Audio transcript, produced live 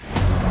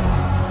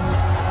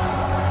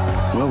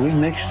Well, we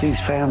mix these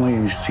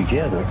families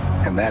together,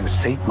 and that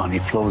estate money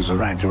flows the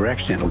right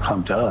direction. It'll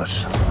come to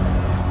us.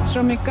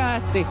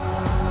 Shomikasi.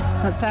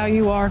 That's how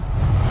you are.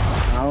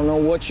 I don't know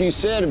what you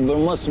said, but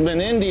it must have been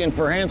Indian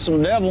for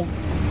handsome devil.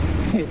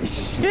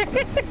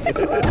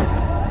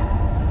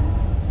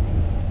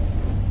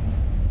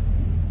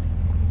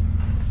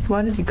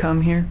 Why did you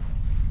come here?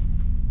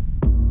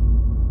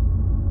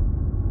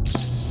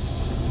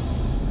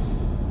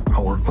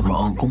 I work with my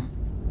uncle.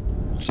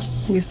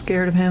 You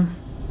scared of him?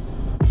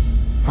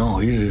 Oh,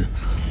 he's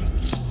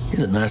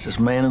the nicest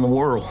man in the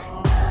world.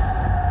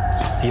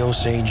 The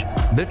Osage.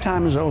 Their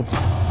time is over.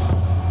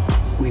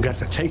 We got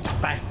to take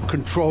back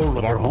control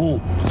of our home.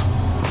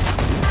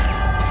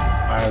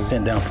 I was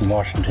sent down from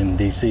Washington,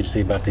 D.C. to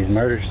see about these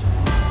murders.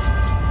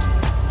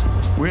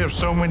 We have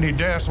so many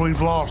deaths,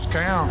 we've lost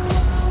count.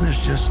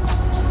 It's just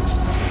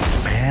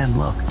bad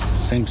luck.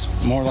 Seems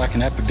more like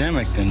an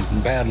epidemic than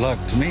bad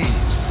luck to me.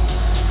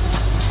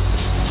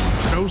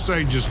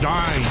 Osage is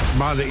dying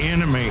by the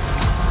enemy.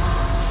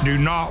 Do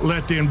not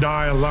let them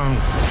die alone.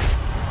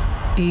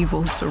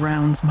 Evil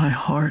surrounds my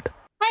heart.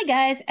 Hi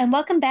guys, and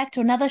welcome back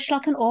to another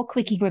Schlock Awe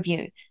Quickie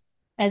Review.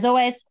 As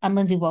always, I'm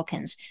Lindsay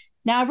Wilkins.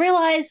 Now I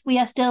realize we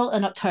are still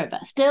in October,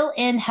 still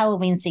in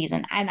Halloween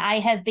season, and I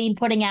have been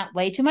putting out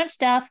way too much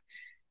stuff,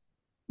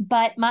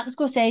 but Martin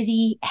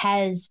Scorsese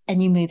has a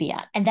new movie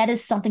out, and that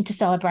is something to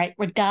celebrate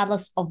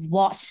regardless of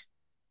what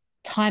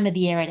time of the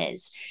year it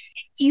is.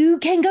 You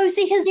can go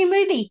see his new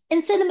movie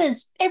in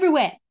cinemas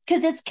everywhere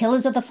because it's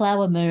Killers of the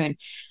Flower Moon.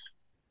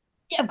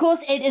 Of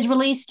course, it is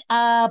released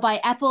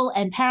by Apple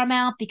and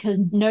Paramount because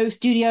no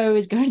studio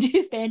is going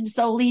to spend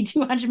solely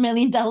 $200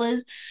 million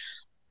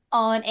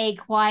on a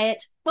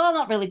quiet, well,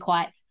 not really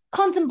quiet,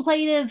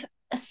 contemplative,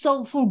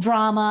 soulful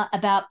drama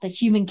about the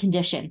human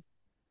condition.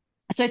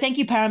 So thank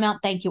you,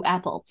 Paramount. Thank you,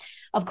 Apple.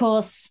 Of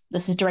course,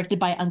 this is directed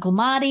by Uncle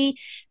Marty.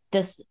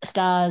 This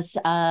stars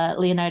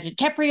Leonardo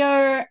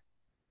DiCaprio,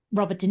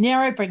 Robert De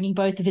Niro, bringing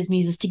both of his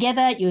muses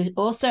together. You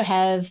also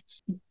have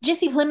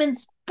Jesse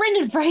Plemons,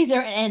 Brendan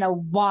Fraser, and a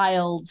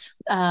wild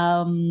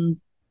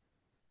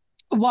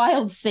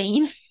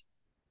scene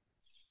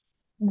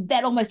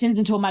that almost turns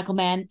into a Michael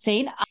Mann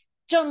scene.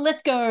 John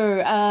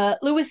Lithgow,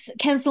 Louis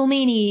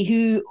Cancelmini,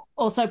 who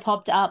also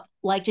popped up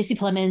like Jesse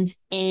Plemons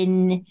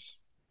in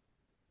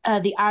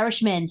The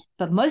Irishman.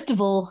 But most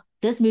of all,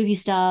 this movie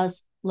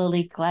stars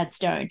Lily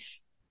Gladstone,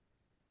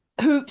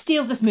 who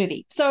steals this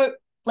movie. So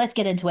let's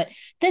get into it.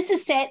 This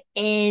is set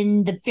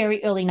in the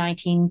very early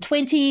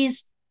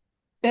 1920s,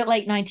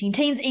 late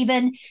 19-teens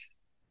even.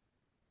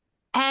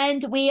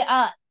 And we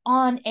are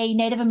on a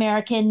Native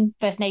American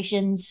First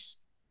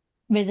Nations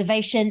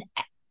reservation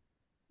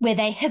where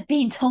they have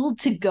been told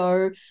to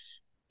go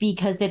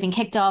because they've been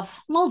kicked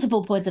off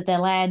multiple points of their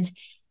land.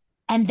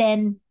 And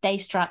then they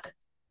struck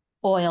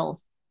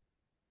oil.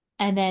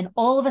 And then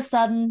all of a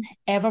sudden,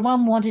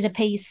 everyone wanted a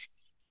piece.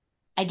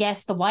 I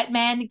guess the white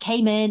man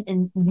came in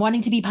and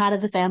wanting to be part of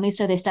the family,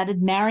 so they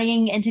started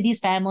marrying into these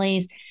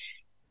families,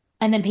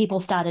 and then people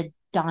started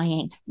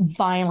dying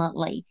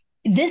violently.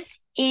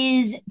 This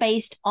is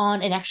based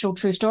on an actual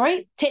true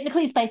story.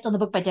 Technically, it's based on the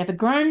book by David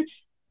Groen,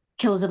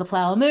 Killers of the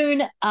Flower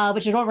Moon,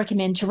 which I'd all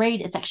recommend to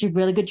read. It's actually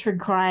really good true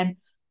crime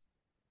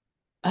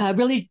book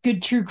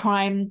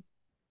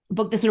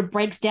that sort of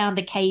breaks down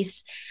the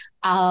case.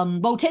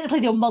 Well,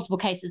 technically, there were multiple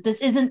cases.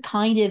 This isn't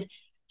kind of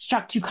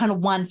struck to kind of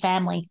one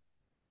family.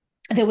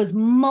 There was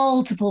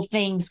multiple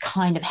things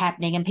kind of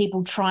happening and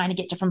people trying to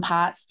get different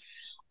parts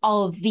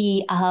of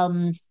the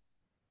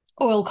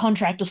oil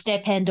contract or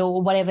stipend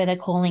or whatever they're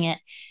calling it.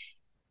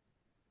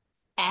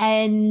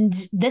 And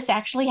this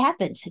actually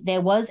happened.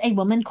 There was a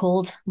woman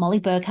called Molly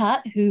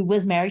Burkhart who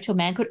was married to a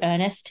man called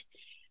Ernest.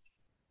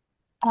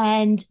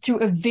 And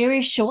through a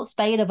very short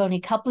span of only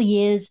a couple of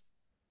years,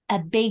 a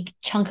big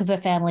chunk of her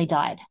family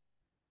died.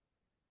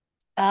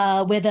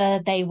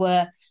 Whether they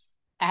were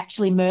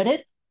actually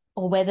murdered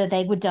or whether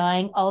they were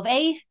dying of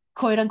a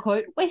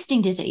quote-unquote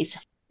wasting disease.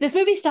 This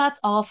movie starts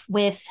off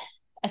with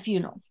a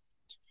funeral.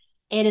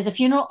 It is a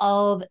funeral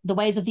of the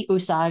ways of the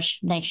Osage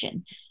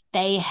Nation.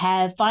 They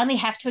finally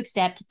have to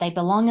accept they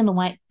belong in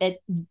that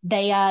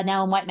they are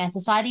now in white man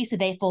society, so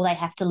therefore they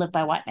have to live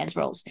by white man's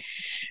rules.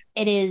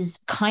 It is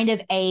kind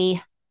of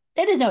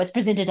it's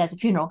presented as a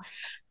funeral.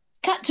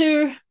 Cut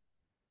to,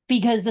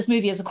 because this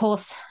movie is, of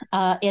course,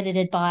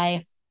 edited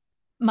by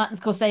Martin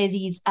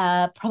Scorsese's,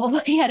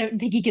 probably, I don't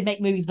think he could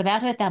make movies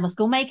without her, Thelma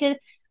Schoolmaker.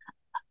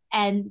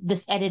 And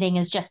this editing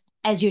is just,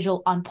 as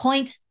usual, on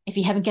point. If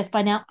you haven't guessed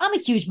by now, I'm a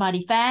huge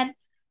Marty fan.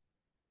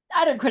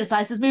 I don't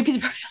criticize his movies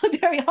very,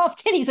 very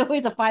often. He's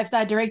always a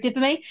 5-star director for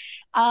me.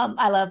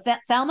 I love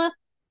Thelma.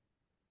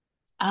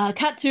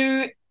 Cut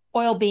to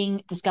oil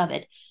being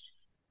discovered.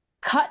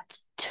 Cut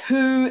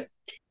to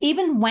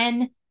even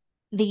when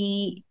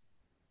the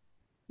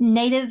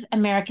Native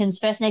Americans,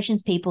 First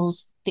Nations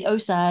peoples, the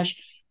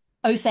Osage,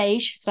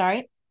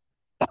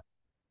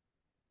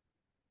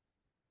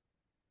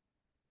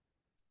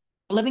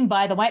 living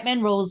by the white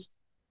man rules,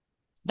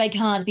 they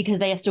can't because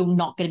they are still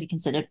not going to be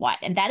considered white.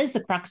 And that is the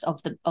crux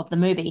of the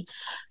movie.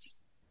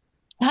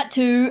 Cut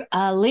to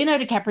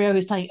Leonardo DiCaprio,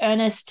 who's playing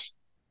Ernest,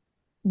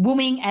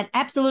 wooming and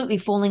absolutely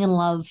falling in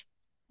love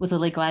with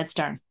Lily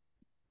Gladstone.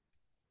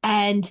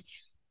 And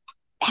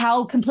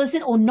how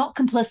complicit or not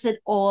complicit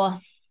or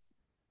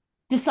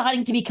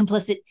deciding to be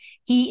complicit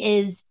he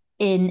is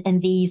in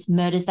these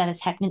murders that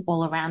is happening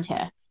all around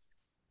her.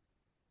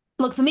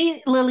 Look, for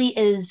me, Lily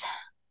is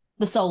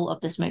the soul of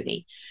this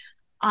movie.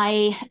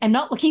 I am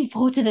not looking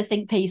forward to the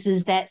think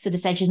pieces that sort of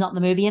say she's not in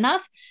the movie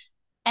enough.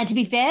 And to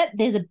be fair,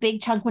 there's a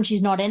big chunk when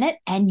she's not in it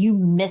and you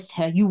miss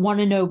her. You want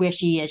to know where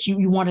she is.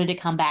 You want her to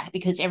come back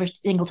because every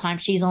single time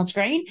she's on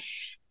screen,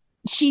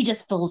 she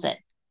just fills it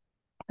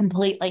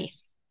completely.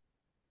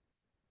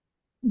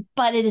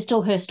 But it is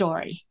still her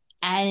story.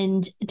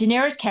 And De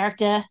Niro's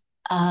character,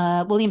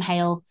 William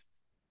Hale,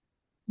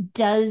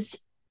 does,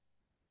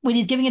 when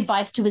he's giving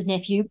advice to his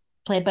nephew,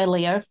 played by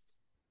Leo,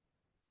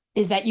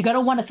 is that you got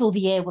to want to fill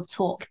the air with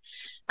talk.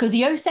 Because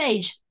the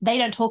Osage, they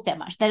don't talk that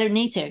much. They don't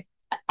need to.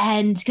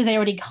 And because they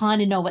already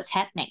kind of know what's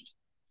happening.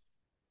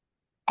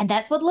 And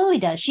that's what Lily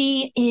does.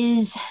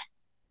 This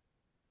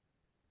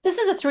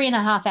is a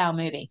 3.5-hour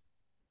movie.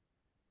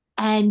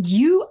 And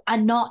you are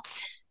not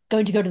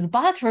going to go to the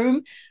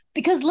bathroom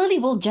because Lily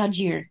will judge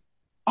you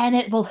and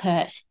it will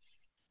hurt.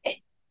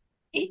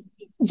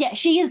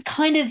 She is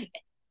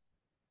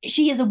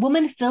a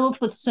woman filled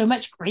with so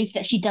much grief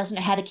that she doesn't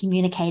know how to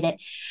communicate it.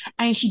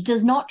 And she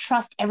does not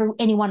trust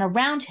anyone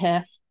around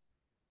her,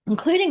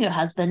 including her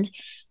husband,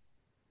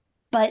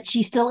 but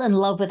she's still in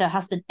love with her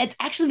husband. It's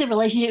actually the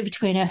relationship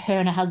between her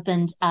and her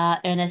husband,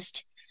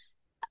 Ernest,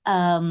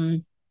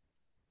 I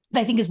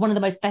think is one of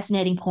the most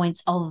fascinating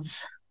points of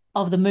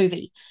the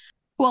movie.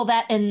 Well,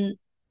 that and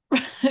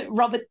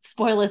Robert,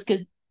 spoilers,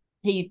 because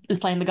he is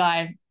playing the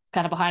guy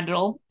kind of behind it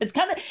all. It's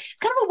kind of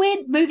a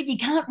weird movie you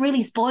can't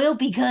really spoil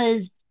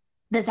because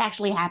this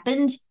actually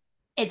happened.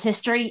 It's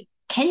history.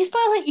 Can you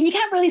spoil it? You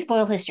can't really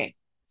spoil history.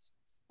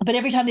 But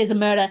every time there's a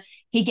murder,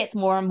 he gets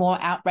more and more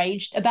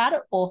outraged about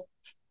it, or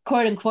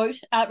quote unquote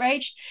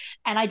outraged.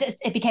 And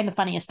it became the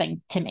funniest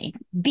thing to me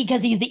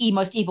because he's the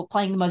most evil,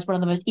 playing one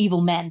of the most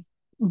evil men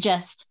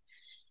just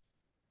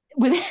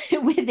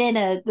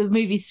within the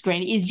movie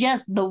screen is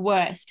just the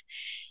worst.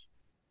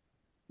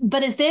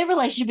 But it's their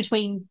relationship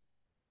between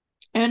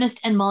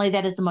Ernest and Molly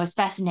that is the most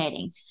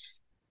fascinating,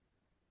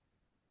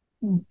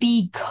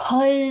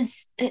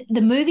 because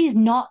the movie's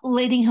not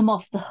letting him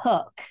off the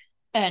hook,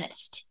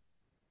 Ernest.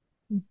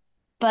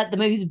 But the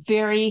movie's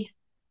reading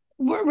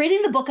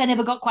the book, I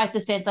never got quite the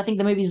sense. I think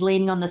the movie's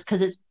leaning on this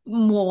because it's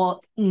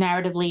more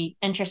narratively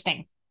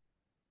interesting.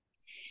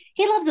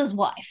 He loves his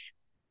wife.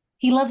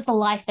 He loves the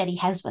life that he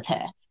has with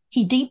her.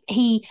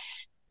 He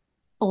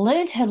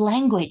learned her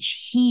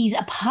language. He's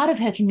a part of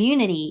her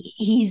community.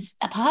 He's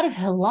a part of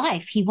her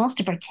life. He wants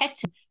to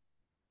protect her.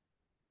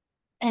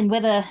 And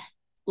whether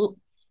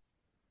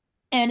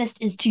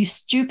Ernest is too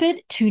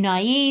stupid, too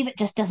naive,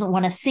 just doesn't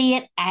want to see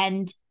it,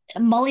 and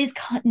Molly's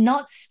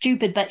not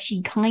stupid, but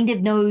she kind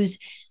of knows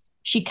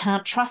she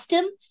can't trust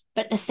him,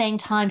 but at the same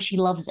time, she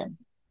loves him.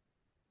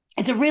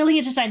 It's a really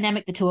interesting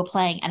dynamic the two are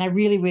playing, and I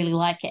really, really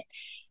like it.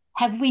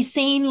 Have we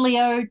seen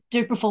Leo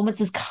do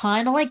performances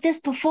kind of like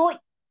this before?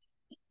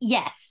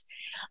 Yes.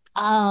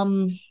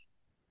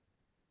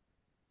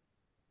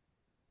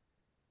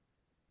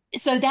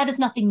 So that is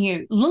nothing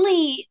new.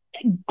 Lily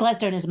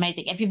Gladstone is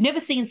amazing. If you've never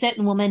seen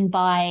Certain Woman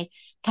by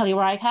Kelly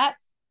Reichardt,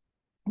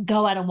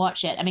 go out and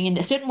watch it. I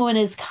mean, Certain Woman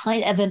is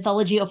kind of an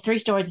anthology of 3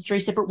 stories of 3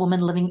 separate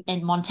women living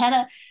in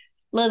Montana.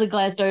 Lily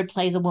Gladstone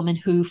plays a woman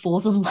who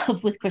falls in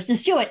love with Kristen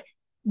Stewart.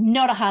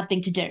 Not a hard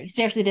thing to do.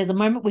 Seriously, there's a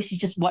moment where she's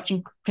just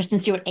watching Kristen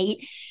Stewart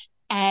eat,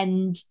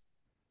 and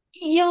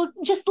you're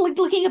just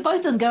looking at both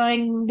of them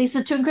going, this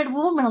is 2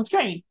 incredible women on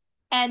screen.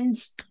 And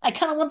I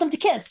kind of want them to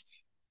kiss,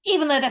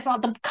 even though that's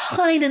not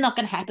kind of not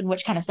going to happen,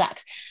 which kind of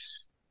sucks.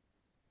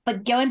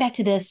 But going back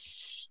to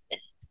this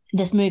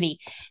movie,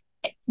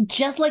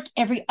 just like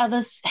every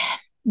other,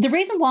 the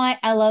reason why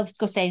I love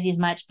Scorsese as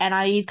much, and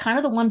he's kind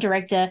of the one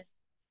director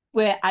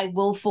where I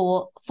will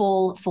fall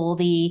for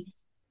the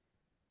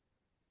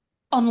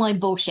online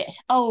bullshit.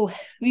 Oh,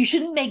 you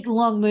shouldn't make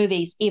long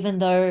movies, even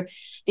though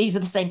these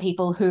are the same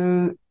people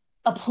who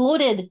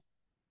applauded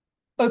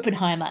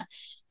Oppenheimer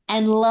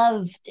and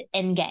loved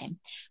Endgame,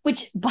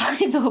 which, by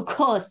the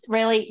course,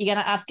 really, you're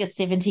going to ask a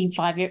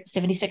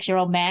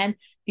 76-year-old man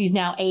who's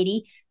now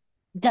 80,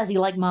 does he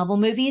like Marvel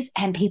movies?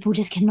 And people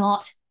just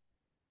cannot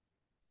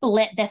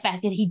let the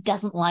fact that he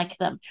doesn't like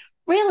them.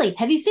 Really?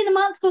 Have you seen a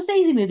Martin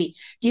Scorsese movie?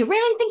 Do you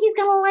really think he's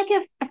going to like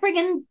a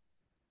friggin'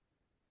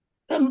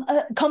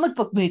 comic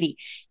book movie?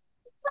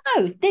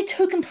 No, they're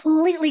 2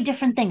 completely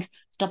different things.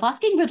 Stop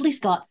asking Ridley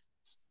Scott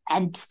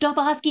and stop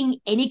asking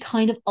any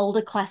kind of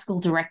older classical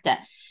director.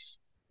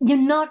 You're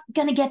not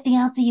going to get the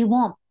answer you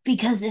want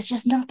because it's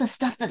just not the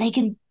stuff that they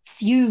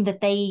consume,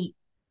 that they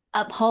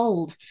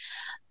uphold.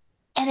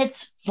 And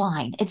it's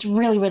fine. It's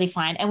really, really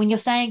fine. And when you're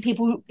saying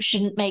people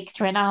shouldn't make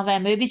 3.5-hour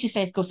movies, you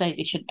say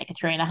Scorsese shouldn't make a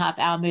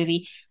 3.5-hour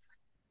movie.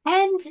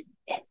 And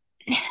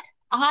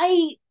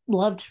I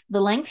loved the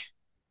length.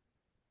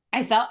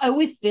 I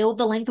always feel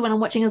the length when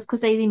I'm watching a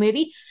Scorsese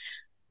movie.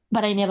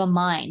 but I never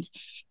mind.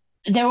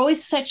 They're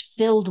always such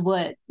filled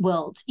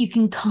worlds. You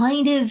can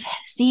kind of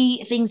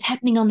see things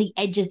happening on the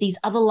edges, these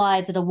other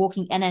lives that are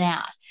walking in and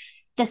out.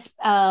 This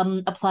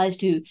applies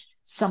to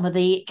some of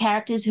the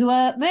characters who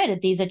are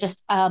murdered. These are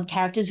just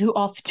characters who are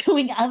off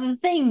doing other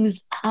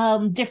things,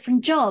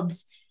 different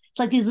jobs. It's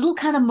like these little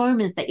kind of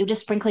moments that you're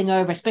just sprinkling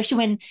over, especially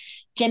when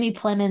Jimmy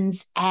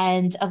Plemons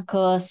and, of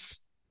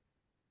course,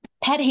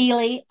 Pat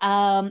Healy.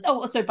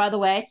 Also, by the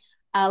way,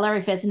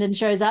 Larry Fessenden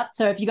shows up.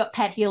 So if you got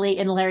Pat Healy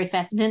and Larry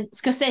Fessenden,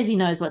 Scorsese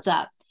knows what's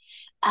up.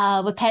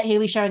 With Pat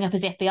Healy showing up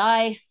as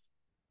FBI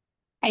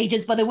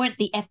agents, but they weren't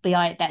the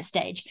FBI at that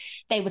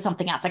stage. They were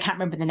something else. I can't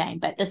remember the name,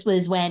 but this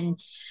was when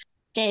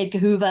J. Edgar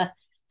Hoover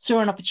saw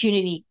an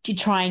opportunity to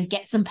try and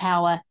get some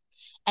power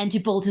and to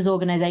build his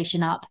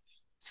organization up.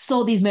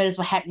 Saw these murders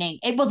were happening.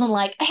 It wasn't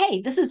like,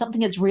 hey, this is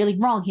something that's really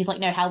wrong. He's like,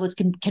 no, how this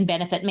can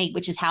benefit me,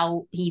 which is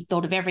how he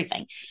thought of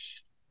everything.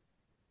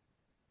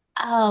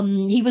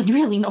 He was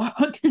really not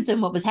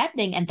concerned what was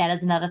happening. And that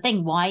is another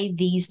thing. Why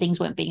these things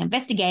weren't being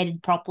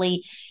investigated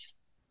properly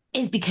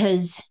is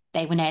because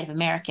they were Native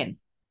American.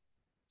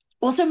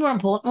 Also, more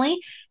importantly,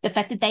 the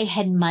fact that they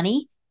had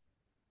money,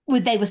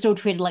 they were still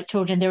treated like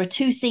children. There are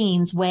two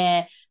scenes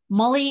where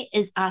Molly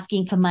is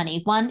asking for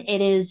money. One, it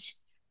is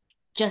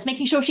just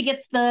making sure she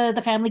gets the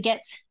family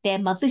gets their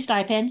monthly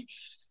stipend.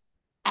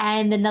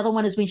 And another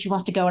one is when she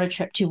wants to go on a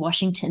trip to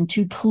Washington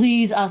to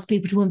please ask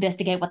people to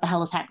investigate what the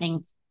hell is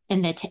happening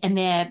in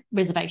their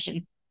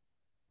reservation,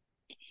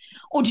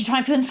 or to try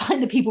and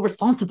find the people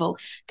responsible,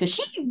 because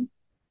she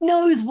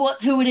knows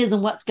who it is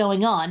and what's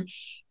going on.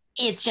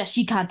 It's just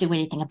she can't do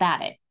anything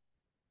about it.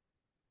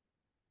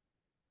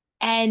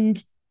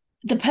 And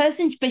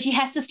but she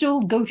has to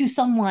still go to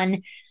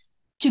someone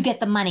to get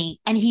the money,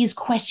 and he's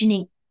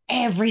questioning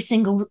every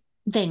single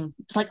thing.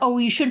 It's like, oh,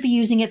 you shouldn't be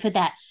using it for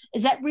that.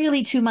 Is that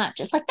really too much?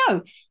 It's like,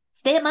 no,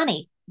 it's their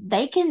money.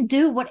 They can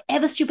do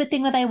whatever stupid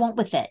thing that they want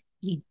with it.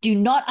 You do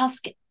not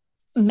ask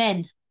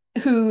men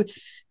who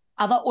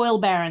are the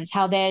oil barons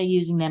how they're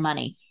using their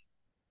money.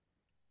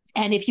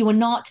 And if you are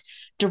not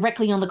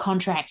directly on the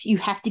contract, you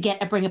have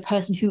to bring a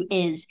person who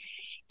is.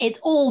 It's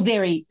all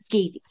very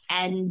skeezy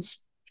and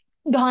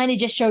kind of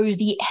just shows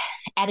the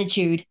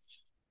attitude,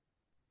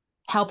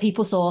 how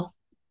people saw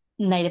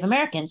Native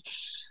Americans.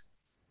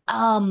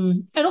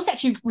 And also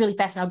actually really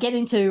fascinating. I'll get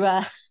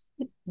into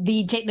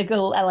the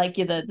technical, like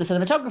the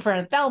cinematographer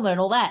and Thelma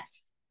and all that.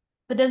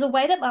 But there's a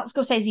way that Martin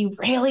Scorsese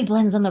really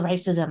blends in the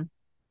racism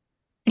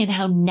and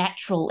how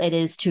natural it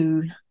is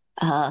to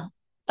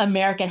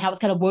America and how it's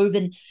kind of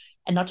woven,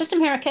 and not just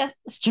America,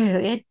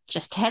 Australia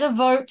just had a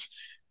vote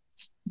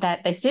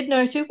that they said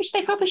no to, which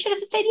they probably should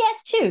have said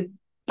yes to.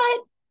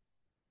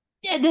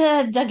 But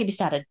don't get me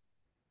started.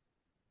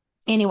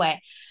 Anyway,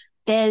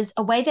 there's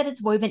a way that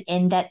it's woven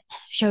in that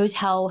shows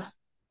how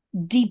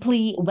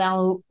deeply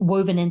well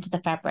woven into the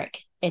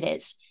fabric it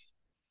is.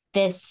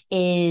 This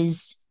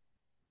is,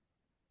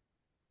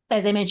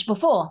 as I mentioned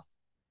before,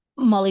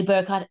 Molly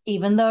Burkhart,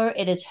 even though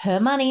it is her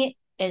money,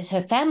 it is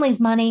her family's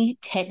money,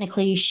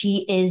 technically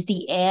she is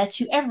the heir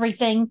to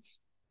everything,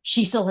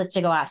 she still has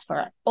to go ask for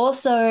it.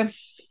 Also,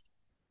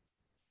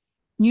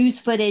 news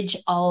footage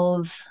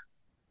of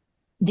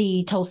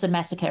the Tulsa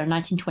Massacre in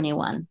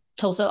 1921,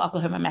 Tulsa,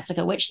 Oklahoma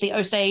Massacre, which the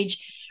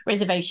Osage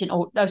Reservation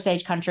or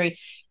Osage Country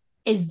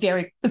it's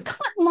kind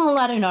of, well,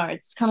 I don't know,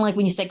 it's kind of like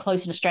when you say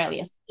close in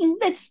Australia.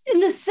 It's in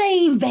the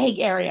same vague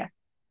area.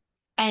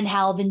 And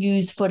how the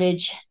news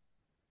footage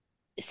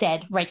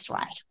said race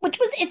riot,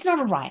 it's not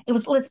a riot. It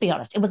was, let's be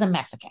honest, it was a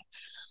massacre.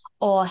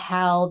 Or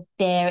how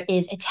there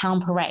is a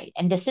town parade.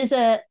 And this is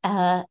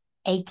a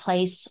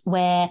place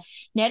where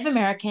Native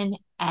American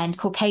and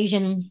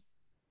Caucasian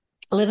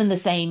live in the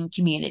same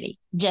community,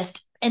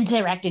 just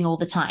interacting all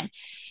the time.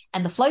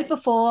 And the float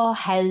before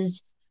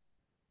has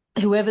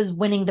whoever's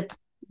winning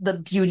the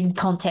beauty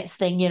contest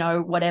thing,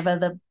 whatever,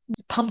 the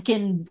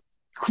pumpkin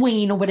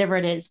queen or whatever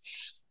it is.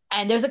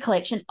 And there's a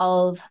collection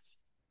of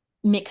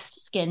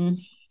mixed skin.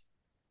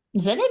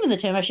 Is that even the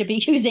term I should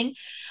be using?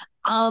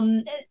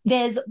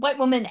 There's white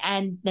woman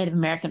and Native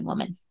American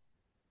woman.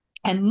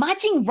 And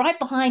marching right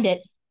behind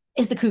it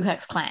is the Ku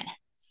Klux Klan.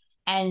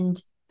 And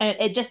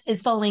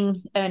it's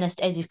following Ernest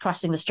as he's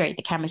crossing the street.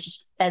 The camera's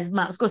just, as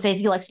Martin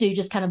Scorsese likes to do,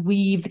 just kind of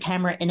weave the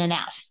camera in and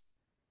out.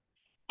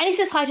 And he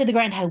says hi to the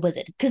Grand High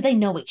Wizard because they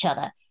know each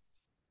other.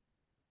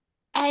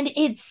 And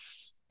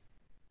it's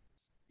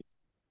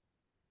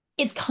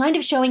kind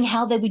of showing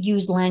how they would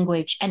use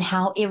language and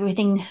how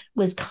everything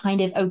was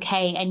kind of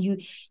okay,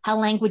 and how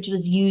language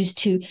was used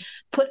to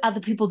put other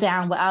people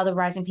down with other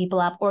rising people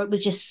up, or it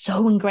was just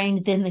so ingrained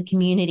within the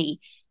community.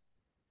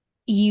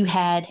 You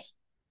had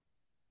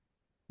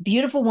a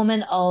beautiful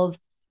woman of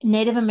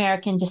Native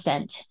American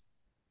descent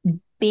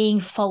being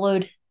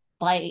followed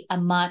by a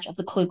march of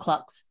the Ku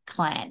Klux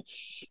Klan,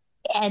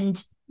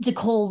 and to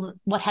call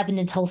what happened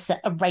in Tulsa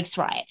a race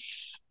riot.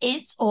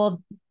 Or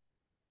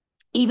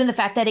even the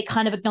fact that it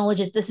kind of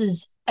acknowledges this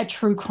is a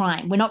true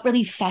crime. We're not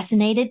really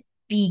fascinated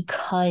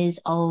because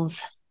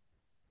of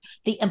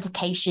the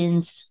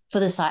implications for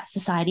the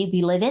society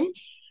we live in.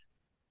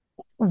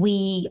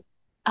 We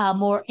are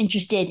more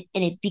interested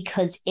in it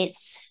because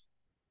it's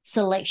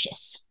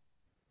salacious.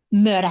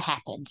 Murder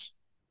happened.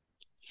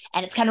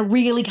 And it's kind of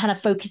really kind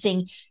of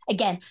focusing,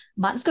 again,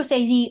 Martin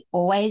Scorsese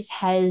always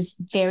has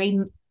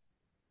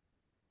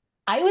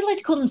I always like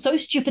to call them so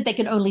stupid they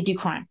can only do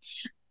crime.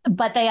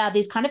 But they are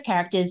these kind of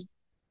characters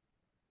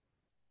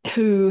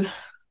who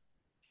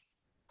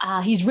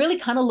he's really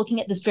kind of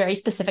looking at this very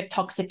specific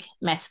toxic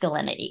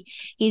masculinity.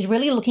 He's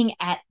really looking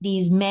at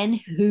these men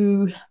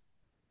who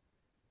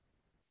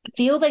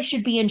feel they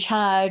should be in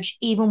charge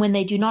even when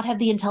they do not have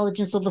the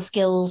intelligence or the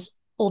skills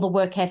or the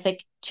work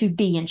ethic to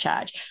be in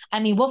charge.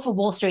 I mean, Wolf of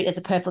Wall Street is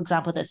a perfect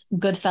example of this.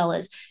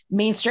 Goodfellas,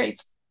 Mean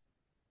Streets,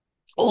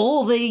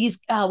 all these.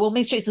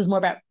 Mean Streets is more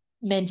about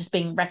men just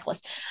being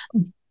reckless.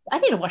 I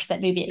need to watch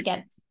that movie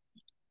again.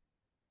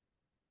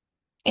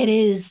 It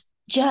is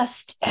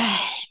just.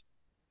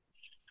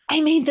 I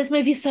mean, this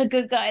movie's so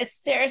good, guys.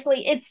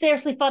 Seriously, it's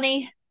seriously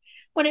funny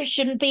when it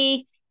shouldn't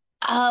be.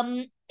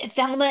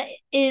 Thelma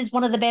is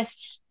one of the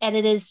best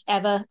editors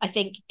ever. I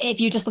think if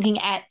you're just looking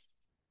at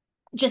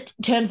just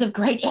terms of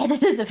great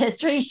editors of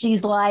history,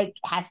 she's like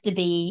has to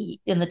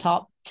be in the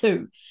top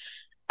two.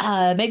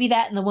 Maybe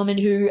that and the woman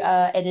who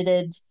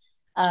edited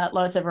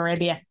Lawrence of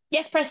Arabia.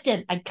 Yes,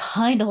 Preston. I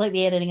kind of like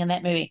the editing in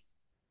that movie.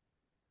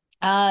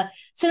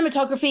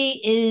 Cinematography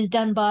is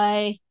done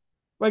by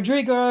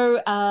Rodrigo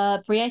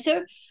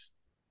Prieto,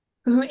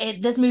 who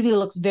this movie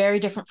looks very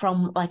different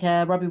from like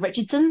a Robbie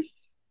Richardson.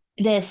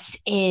 This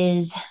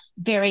is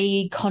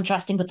very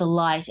contrasting with the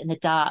light and the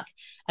dark.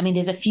 I mean,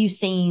 there's a few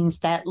scenes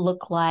that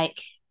look like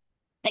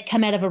that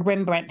come out of a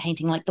Rembrandt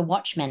painting, like The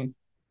Watchmen.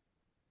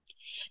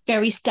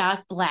 Very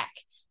stark black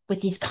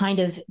with these kind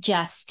of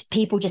just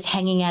people just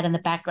hanging out in the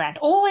background.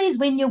 Always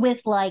when you're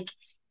with like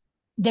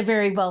the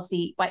very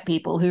wealthy white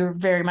people who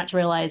very much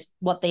realize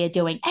what they are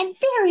doing and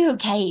very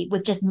okay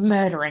with just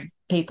murdering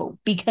people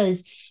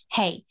because,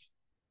 hey,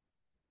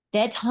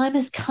 their time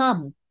has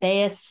come.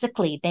 They are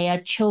sickly. They are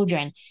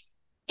children.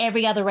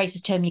 Every other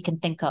racist term you can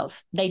think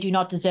of. They do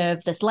not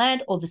deserve this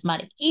land or this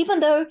money, even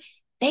though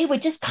they were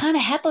just kind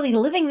of happily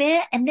living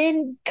there and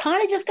then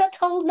kind of just got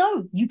told,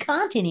 no, you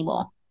can't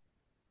anymore.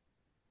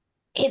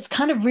 It's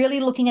kind of really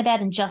looking at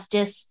that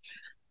injustice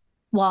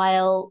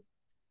while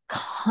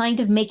kind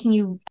of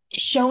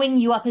showing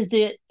you up as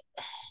the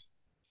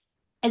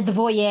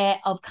voyeur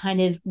of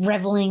kind of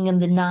reveling in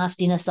the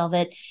nastiness of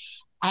it.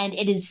 And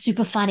it is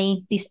super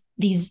funny.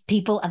 These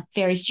people are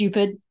very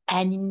stupid.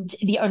 And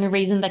the only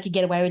reason they could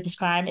get away with this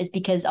crime is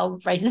because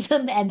of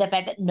racism and the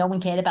fact that no one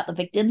cared about the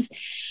victims.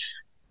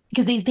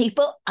 Because these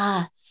people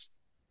are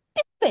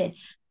stupid.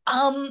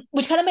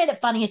 Which kind of made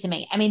it funnier to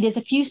me. I mean, there's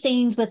a few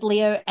scenes with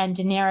Leo and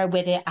De Niro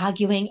where they're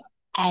arguing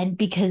and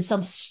because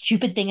some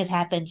stupid thing has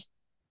happened.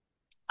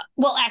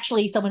 Well,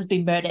 actually, someone's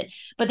been murdered,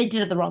 but they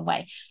did it the wrong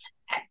way.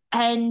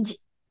 And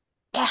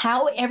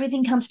how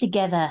everything comes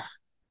together.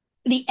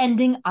 The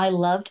ending I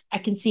loved. I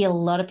can see a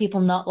lot of people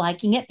not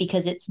liking it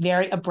because it's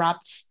very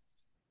abrupt.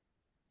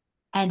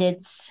 And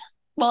it's,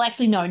 well,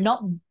 actually, no,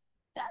 not,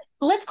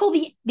 let's call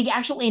the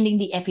actual ending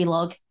the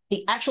epilogue.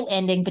 The actual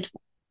ending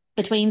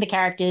between the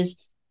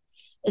characters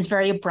is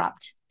very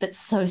abrupt, but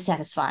so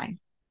satisfying.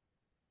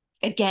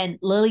 Again,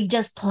 Lily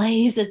just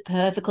plays it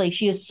perfectly.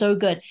 She is so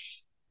good.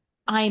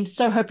 I am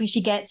so hoping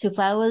she gets her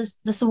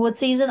flowers this award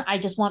season. I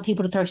just want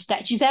people to throw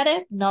statues at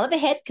her, not at the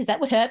head, because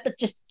that would hurt, but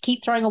just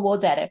keep throwing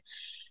awards at her.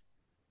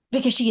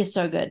 Because she is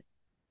so good.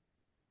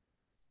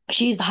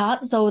 She's the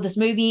heart and soul of this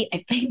movie.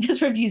 I think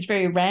this review is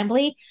very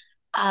rambly,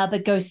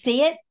 but go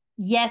see it.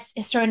 Yes,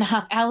 it's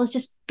 3.5 hours.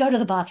 Just go to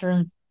the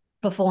bathroom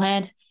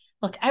beforehand.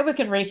 Look, I work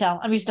in retail.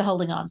 I'm used to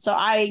holding on, so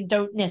I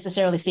don't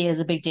necessarily see it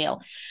as a big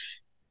deal.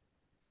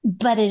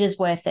 But it is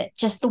worth it.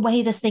 Just the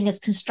way this thing is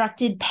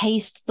constructed,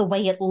 paced, the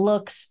way it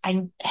looks.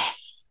 I'm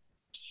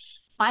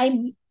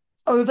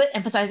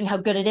overemphasizing how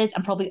good it is.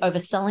 I'm probably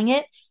overselling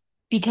it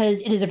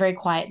because it is a very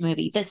quiet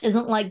movie. This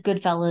isn't like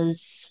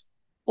Goodfellas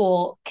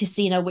or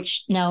Casino,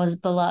 which now is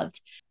beloved.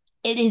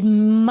 It is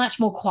much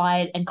more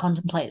quiet and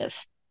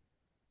contemplative.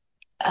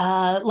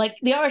 Like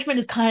The Irishman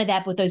is kind of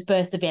that with those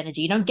bursts of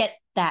energy. You don't get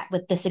that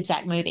with this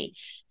exact movie.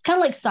 It's kind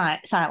of like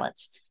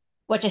Silence,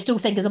 which I still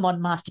think is a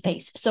modern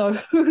masterpiece. So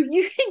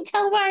you can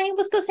tell where I am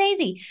with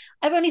Scorsese.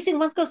 I've only seen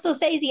one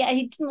Scorsese I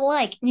didn't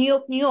like, New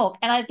York, New York,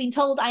 and I've been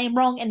told I am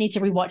wrong and need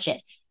to rewatch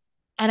it.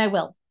 And I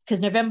will,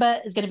 because November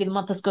is going to be the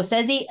month of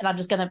Scorsese, and I'm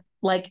just going to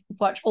like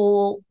watch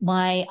all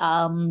my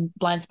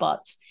blind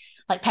spots,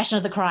 like Passion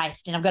of the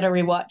Christ, and I've got to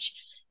rewatch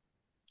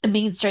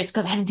Mean Streets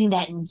because I haven't seen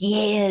that in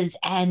years,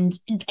 and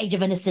Age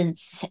of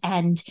Innocence,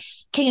 and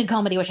King of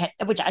Comedy, which I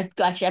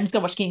actually I'm just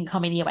gonna watch King of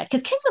Comedy anyway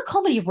because King of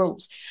Comedy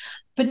rules.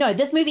 But no,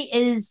 this movie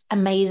is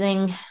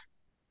amazing.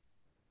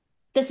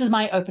 This is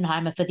my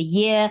Oppenheimer for the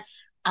year.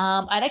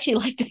 I'd actually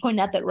like to point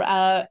out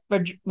that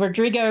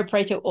Rodrigo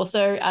Prieto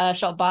also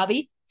shot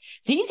Barbie,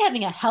 so he's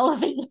having a hell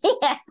of a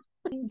year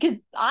because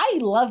I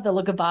love the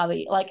look of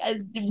Barbie. Like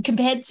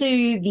compared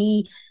to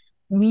the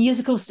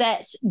musical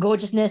set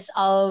gorgeousness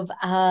of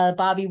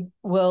Barbie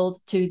world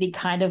to the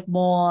kind of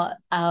more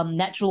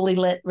naturally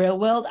lit real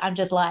world, I'm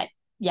just like,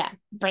 yeah,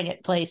 bring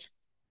it, please.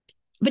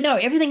 But no,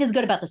 everything is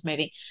good about this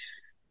movie.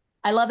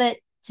 I love it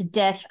to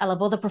death. I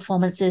love all the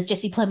performances.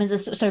 Jesse Plemons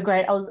is so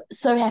great. I was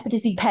so happy to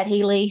see Pat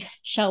Healy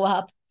show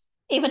up.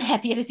 Even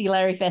happier to see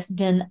Larry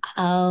Fessenden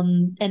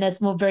in a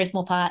very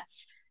small part.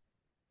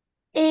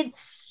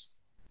 It's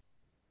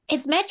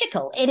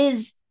magical. It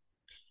is.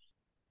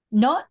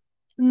 Not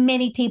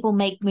many people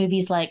make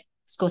movies like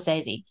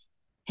Scorsese.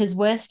 His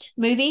worst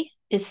movie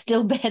is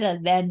still better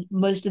than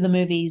most of the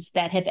movies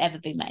that have ever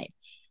been made.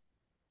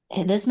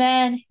 And this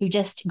man who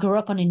just grew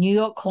up on a New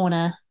York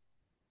corner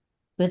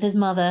with his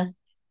mother,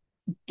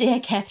 dear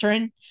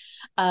Catherine.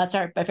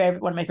 Sorry,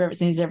 one of my favorite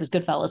scenes ever is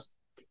Goodfellas,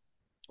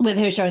 with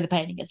her showing the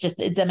painting.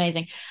 It's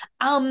amazing.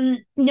 No,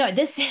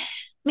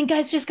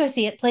 guys, just go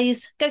see it,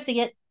 please. Go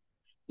see it.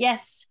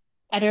 Yes,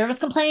 I know everyone's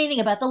complaining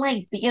about the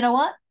length, but you know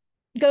what?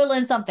 Go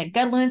learn something.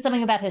 Go learn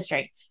something about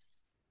history.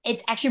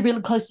 It's actually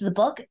really close to the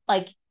book.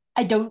 Like,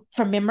 I don't,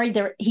 from memory,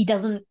 he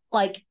doesn't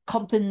like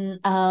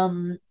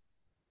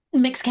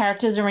mix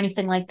characters or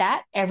anything like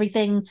that.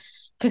 Everything,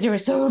 because there are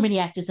so many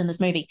actors in this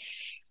movie.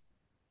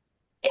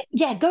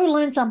 Yeah, go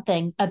learn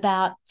something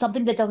about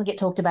something that doesn't get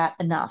talked about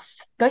enough.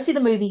 Go see the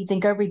movie, then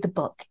go read the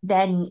book,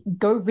 then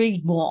go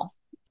read more.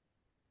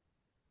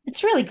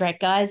 It's really great,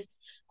 guys.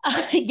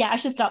 Yeah, I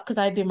should stop because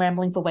I've been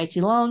rambling for way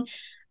too long.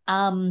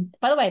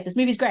 By the way, this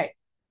movie's great.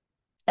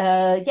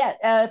 Follow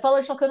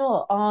Schlock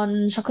Awe on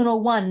Schlock Awe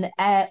 1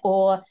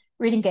 or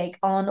Reading Geek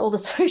on all the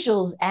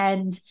socials,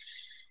 and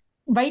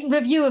rate and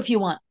review if you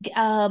want.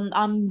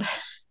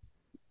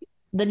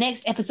 The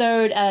next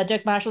episode,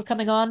 Dirk Marshall's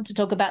coming on to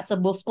talk about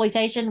some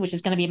wolfsploitation, which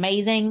is going to be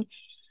amazing.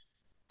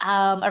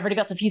 I've already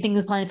got some few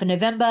things planned for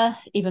November,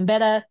 even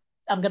better.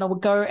 I'm going to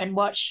go and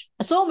watch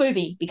a Saw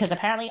movie because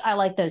apparently I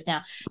like those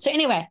now. So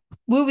anyway,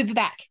 we'll be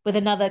back with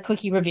another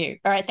quickie review.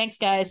 All right, thanks,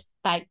 guys.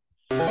 Bye.